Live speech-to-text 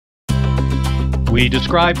We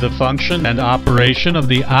describe the function and operation of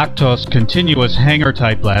the AGTOS continuous hanger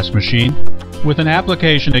type blast machine with an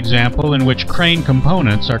application example in which crane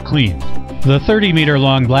components are cleaned. The 30-meter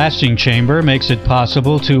long blasting chamber makes it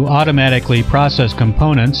possible to automatically process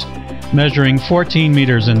components measuring 14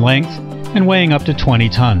 meters in length and weighing up to 20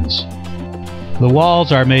 tons. The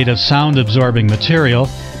walls are made of sound-absorbing material,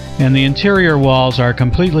 and the interior walls are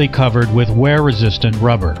completely covered with wear-resistant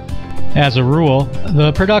rubber. As a rule,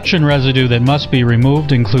 the production residue that must be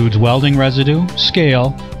removed includes welding residue,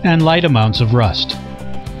 scale, and light amounts of rust.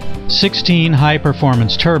 16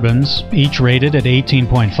 high-performance turbines, each rated at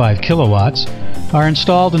 18.5 kilowatts, are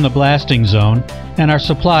installed in the blasting zone and are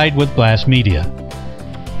supplied with blast media.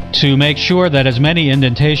 To make sure that as many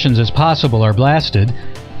indentations as possible are blasted,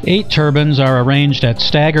 8 turbines are arranged at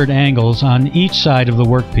staggered angles on each side of the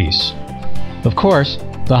workpiece. Of course,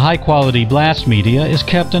 the high-quality blast media is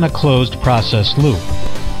kept in a closed process loop.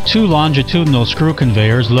 2 longitudinal screw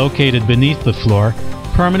conveyors located beneath the floor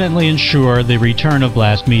permanently ensure the return of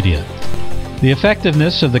blast media. The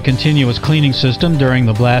effectiveness of the continuous cleaning system during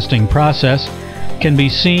the blasting process can be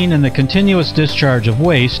seen in the continuous discharge of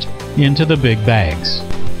waste into the big bags.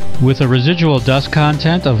 With a residual dust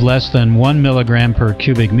content of less than 1 milligram per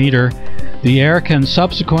cubic meter, the air can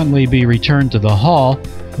subsequently be returned to the hull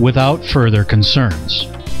without further concerns.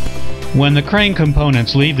 When the crane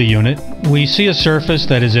components leave the unit, we see a surface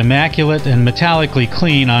that is immaculate and metallically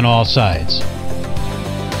clean on all sides.